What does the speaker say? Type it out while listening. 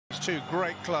two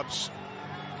great clubs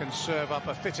can serve up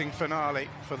a fitting finale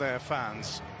for their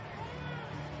fans.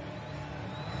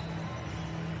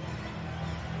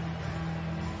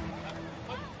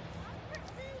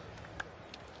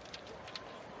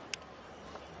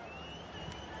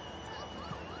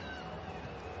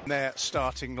 Their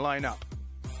starting lineup.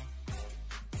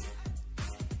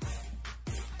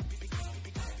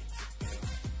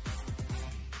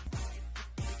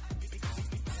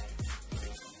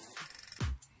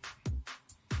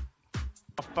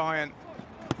 Bayern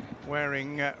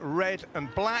wearing red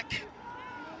and black.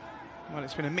 Well,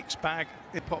 it's been a mixed bag.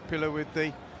 It's popular with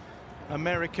the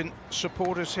American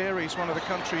supporters here. He's one of the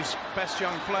country's best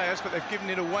young players, but they've given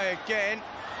it away again.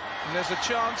 And there's a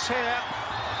chance here.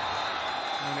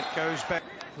 And it goes back.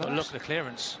 Look at the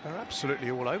clearance. They're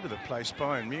absolutely all over the place,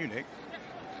 Bayern Munich.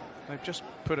 They've just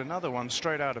put another one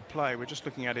straight out of play. We're just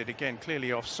looking at it again,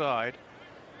 clearly offside.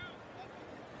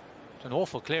 It's an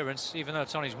awful clearance, even though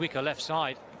it's on his weaker left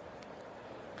side.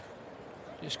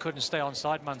 Just couldn't stay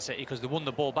onside, Man City, because they won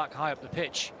the ball back high up the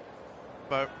pitch.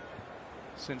 But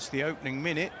since the opening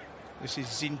minute, this is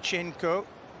Zinchenko.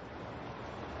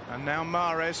 And now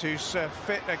Mahrez, who's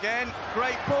fit again.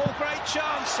 Great ball, great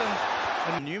chance.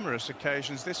 And on numerous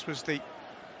occasions, this was the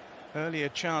earlier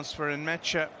chance for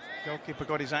Nmecha. Goalkeeper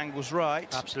got his angles right.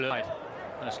 Absolutely.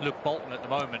 And it's Luke Bolton at the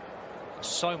moment.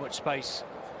 So much space.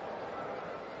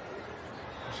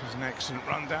 This is an excellent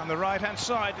run down the right-hand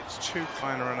side. It's too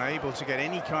fine, are unable to get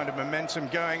any kind of momentum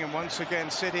going. And once again,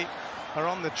 City are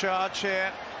on the charge here.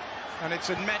 And it's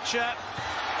Nmecha.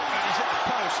 And he's at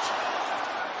the post.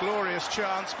 Glorious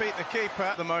chance, beat the keeper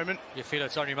at the moment. You feel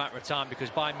it's only a matter of time because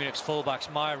Bayern Munich's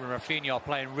fullbacks, Meyer and Rafinha, are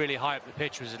playing really high up the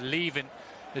pitch, was leaving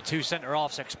the two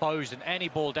centre-halves exposed, and any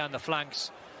ball down the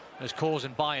flanks is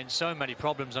causing Bayern so many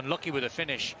problems. Unlucky with a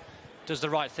finish. Does the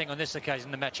right thing on this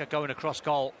occasion, the Nmecha going across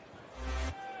goal.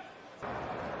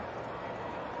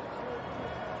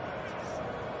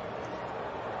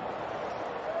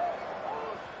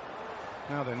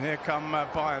 Now then, here come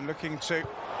Bayern looking to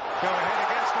go ahead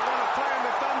against the run of play, and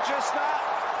they've done just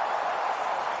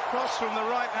that. Cross from the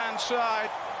right-hand side,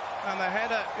 and the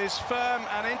header is firm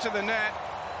and into the net,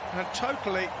 and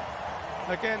totally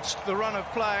against the run of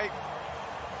play.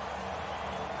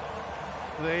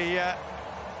 The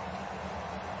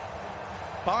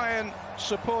Bayern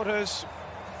supporters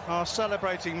are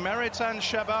celebrating Meritan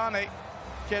Shabani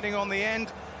getting on the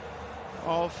end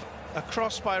of a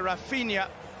cross by Rafinha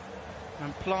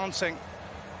and planting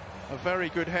a very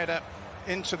good header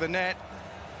into the net.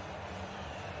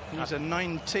 He's a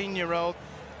 19-year-old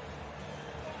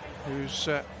who's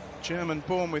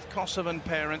German-born with Kosovan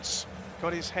parents.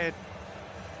 Got his head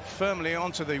firmly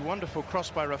onto the wonderful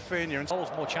cross by Rafinha. And Goals,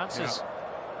 more chances.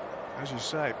 Yeah. As you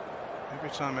say,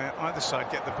 every time either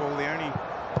side get the ball, the only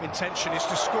intention is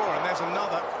to score. And there's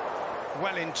another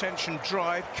well-intentioned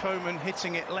drive. Coman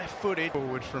hitting it left-footed.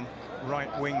 Forward from right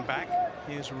wing back.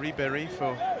 Here's Ribéry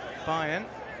for Bayern.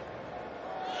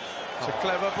 It's a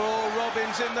clever ball.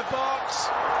 Robin's in the box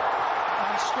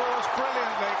and scores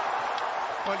brilliantly.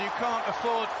 Well, you can't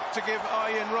afford to give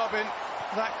Arjen Robben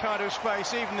that kind of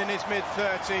space, even in his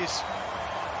mid-30s.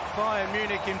 Bayern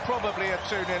Munich in probably a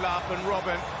 2-0 up, and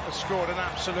Robben has scored an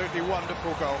absolutely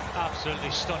wonderful goal.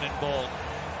 Absolutely stunning ball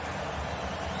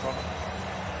from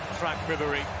Frank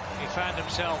Ribéry. He found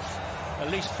himself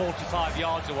at least 45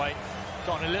 yards away,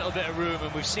 got a little bit of room,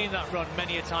 and we've seen that run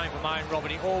many a time from Arjen Robben.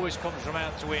 He always comes from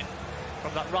out to in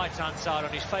from that right-hand side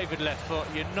on his favoured left foot.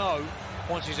 You know,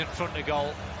 once he's in front of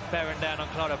goal, bearing down on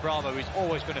Claudio Bravo, he's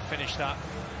always going to finish that.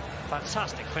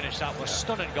 Fantastic finish that was.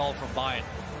 Stunning goal from Bayern.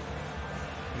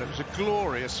 And it was a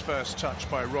glorious first touch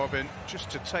by Robben, just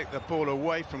to take the ball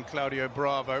away from Claudio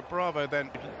Bravo. Bravo, then,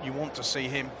 you want to see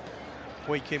him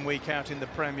week in, week out in the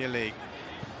Premier League.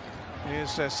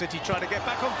 Here's City trying to get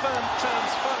back on firm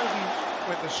terms. Foden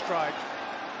with the strike.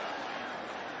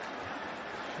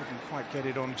 Couldn't quite get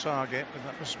it on target, but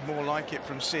that was more like it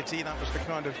from City. That was the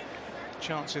kind of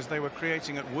chances they were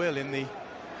creating at will in the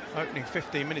opening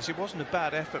 15 minutes. It wasn't a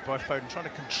bad effort by Foden, trying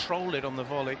to control it on the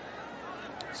volley.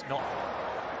 It's not.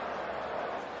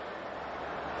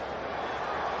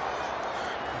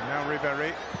 And now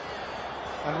Ribéry.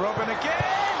 And Robben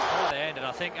again! The end, and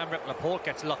I think Aymeric Laporte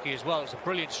gets lucky as well. It's a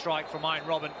brilliant strike from Arjen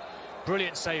Robben.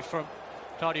 Brilliant save from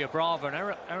Claudio Bravo, and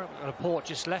Aymeric Laporte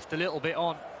just left a little bit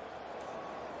on.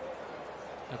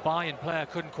 The Bayern player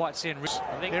couldn't quite see him.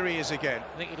 Here he is again.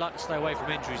 I think he'd like to stay away from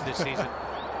injuries this season.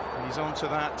 He's onto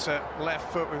that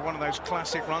left foot with one of those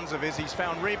classic runs of his. He's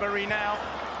found Ribéry now.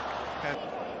 And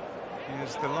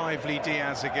here's the lively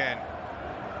Diaz again.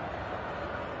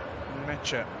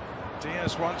 Nmecha.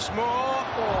 Diaz once more.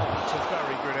 Oh, it's a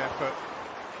very good effort.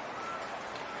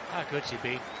 How good's he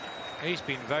been? He's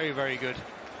been very, very good.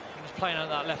 He was playing on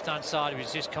that left-hand side. He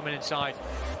was just coming inside,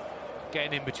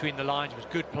 getting in between the lines. It was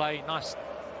good play. Nice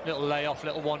little layoff,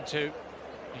 little 1-2.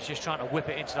 He's just trying to whip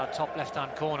it into that top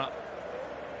left-hand corner.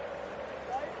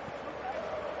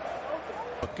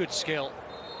 Good skill.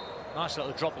 Nice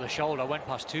little drop of the shoulder. Went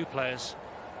past two players,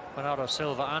 Bernardo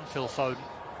Silva and Phil Foden.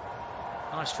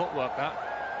 Nice footwork, that.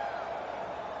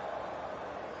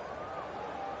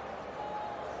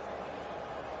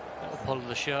 Little pull of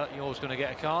the shirt. You're always going to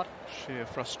get a card. Sheer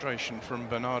frustration from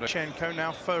Bernardo. Chenko,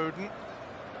 now Foden.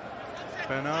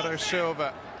 Bernardo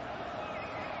Silva.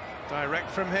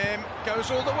 Direct from him. Goes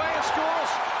all the way and scores.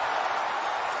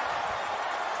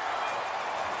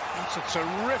 That's a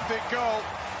terrific goal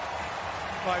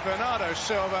by Bernardo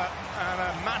Silva, and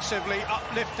a massively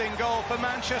uplifting goal for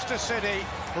Manchester City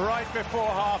right before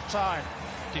half-time.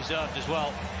 Deserved as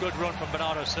well. Good run from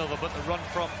Bernardo Silva, but the run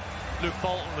from Luke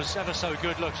Bolton was ever so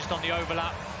good. Look, just on the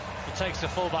overlap, he takes the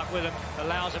fullback with him,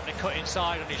 allows him to cut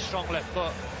inside on his strong left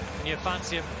foot, and you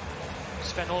fancy him.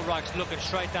 Sven Ulreich's looking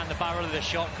straight down the barrel of the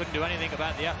shot, couldn't do anything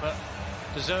about the effort.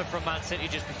 Deserved from Man City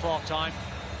just before time.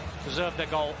 Deserved their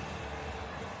goal.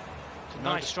 It's a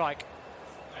nice strike.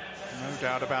 No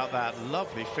doubt about that.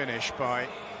 Lovely finish by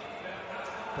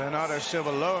Bernardo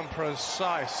Silva, low and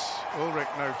precise. Ulrich,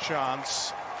 no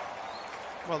chance.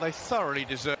 Well, they thoroughly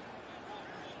deserve.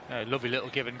 Lovely little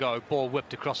give and go. Ball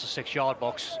whipped across the 6-yard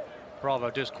box.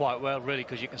 Bravo does quite well, really,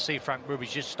 because you can see Frank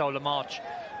Ruby's just stole a march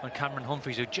on Cameron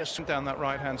Humphreys, who just down that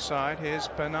right-hand side. Here's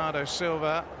Bernardo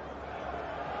Silva.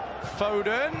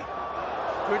 Foden.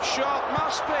 Good shot.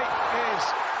 Must be. Is.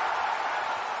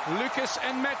 Lucas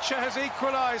Nmecha has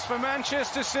equalised for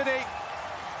Manchester City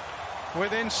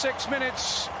within 6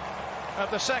 minutes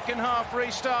of the second half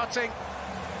restarting,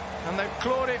 and they've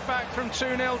clawed it back from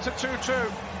 2-0 to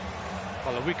 2-2.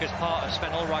 Well, the weakest part of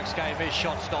Sven Ulreich's game is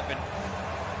shot stopping,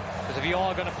 because if you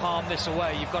are going to palm this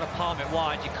away, you've got to palm it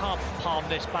wide. You can't palm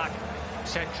this back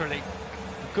centrally.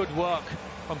 Good work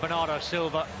from Bernardo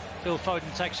Silva. Phil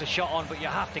Foden takes a shot on, but you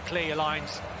have to clear your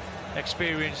lines.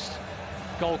 Experienced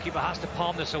goalkeeper has to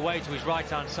palm this away to his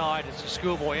right-hand side. It's a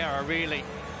schoolboy error, really.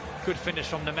 Good finish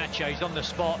from Nmecha. He's on the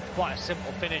spot. Quite a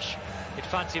simple finish. You'd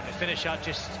fancy him to finish out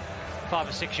just 5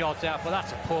 or 6 yards out, but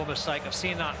that's a poor mistake. I've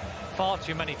seen that far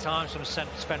too many times from Sven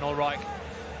Ulreich.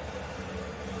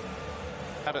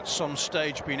 Had at some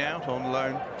stage been out on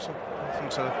loan, often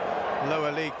to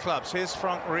lower league clubs. Here's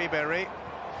Frank Ribéry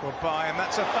for Bayern.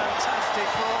 That's a fantastic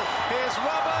ball. Here's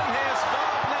Robben. Here's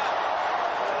Wagner.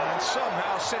 And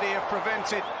somehow City have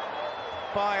prevented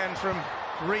Bayern from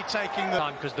retaking the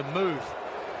time, because the move,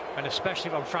 and especially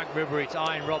from Frank Ribéry to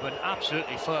Arjen Robben,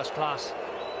 absolutely first class.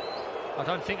 I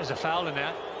don't think there's a foul in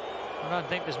there. I don't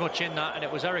think there's much in that, and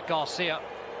it was Eric Garcia,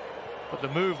 but the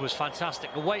move was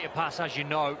fantastic. The way to pass, as you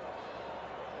know,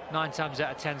 9 times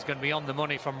out of 10 is going to be on the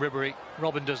money from Ribéry.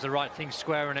 Robben does the right thing,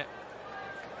 squaring it.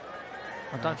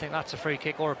 I don't think that's a free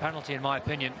kick or a penalty, in my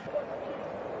opinion.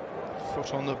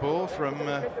 Foot on the ball from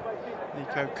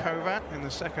Niko Kovac in the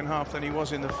second half than he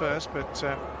was in the first, but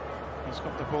he's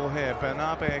got the ball here.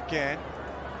 Bernabe again.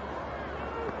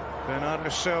 Bernardo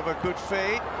Silva, good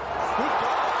feed. Good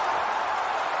goal.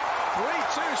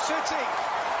 3-2 City.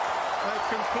 They've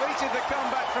completed the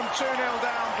comeback from 2-0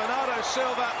 down. Bernardo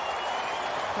Silva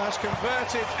has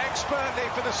converted expertly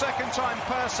for the second time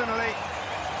personally.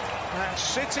 And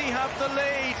City have the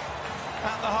lead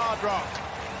at the Hard Rock.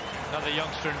 Another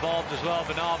youngster involved as well,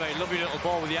 Bernabe. Lovely little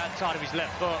ball with the outside of his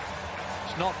left foot.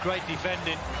 It's not great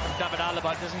defending from David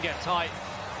Alaba. It doesn't get tight.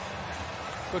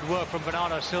 Good work from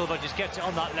Bernardo Silva. Just gets it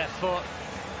on that left foot.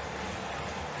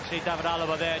 See David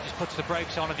Alaba there, just puts the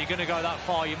brakes on. If you're going to go that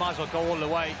far, you might as well go all the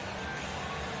way.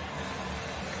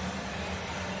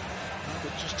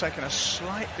 It's just taken a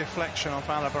slight deflection off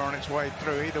Alaba on its way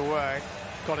through. Either way,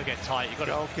 got to get tight. You've got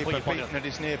to goalkeeper beaten at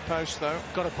his near post, though.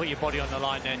 Got to put your body on the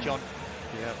line there, John.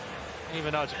 Yep.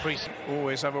 Even though it's a pre.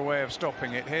 Always have a way of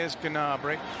stopping it. Here's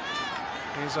Gnabry.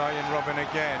 Here's Arjen Robben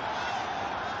again.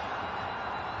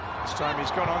 This time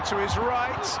he's gone on to his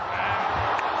right.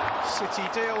 And City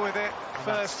deal with it.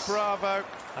 First Bravo,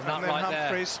 and then right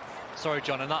Humphreys. There. Sorry,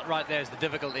 John, and that right there is the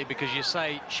difficulty, because you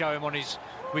say show him on his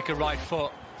weaker right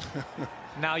foot.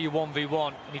 Now you're 1v1,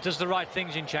 and he does the right thing,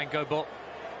 Zinchenko, but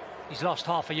he's lost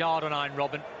half a yard on Arjen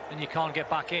Robben, and you can't get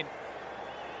back in.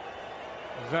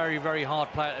 Very, very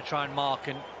hard player to try and mark,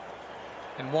 and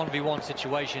in 1v1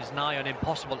 situations, nigh on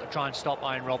impossible to try and stop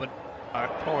Arjen Robben.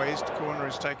 Poised, corner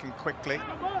is taken quickly.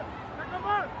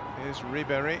 Here's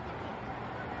Ribéry.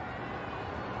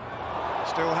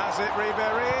 Still has it,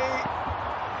 Ribéry.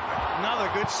 Another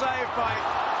good save by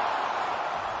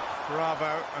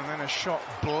Bravo, and then a shot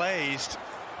blazed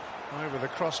over the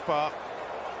crossbar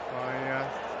by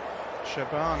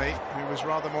Shabani, who was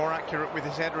rather more accurate with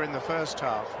his header in the first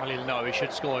half. Well, he'll know he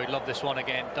should score. He'd love this one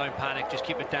again. Don't panic, just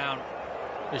keep it down.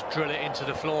 Just drill it into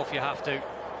the floor if you have to.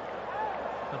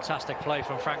 Fantastic play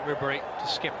from Frank Ribery to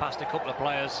skip past a couple of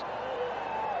players.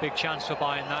 Big chance for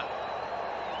buying that.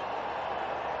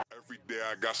 Every day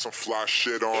I got some fly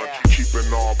shit on, keep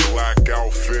an all black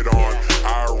outfit on.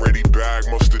 I already bagged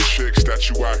most of the chicks that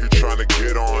you out here trying to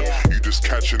get on. You just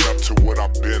catching up to what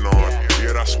I've been on.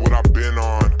 Yeah, that's what I've been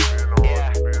on.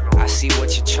 I see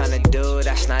what you're trying to do,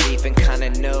 that's not even kinda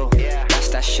new. That's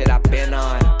that shit I've been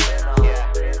on.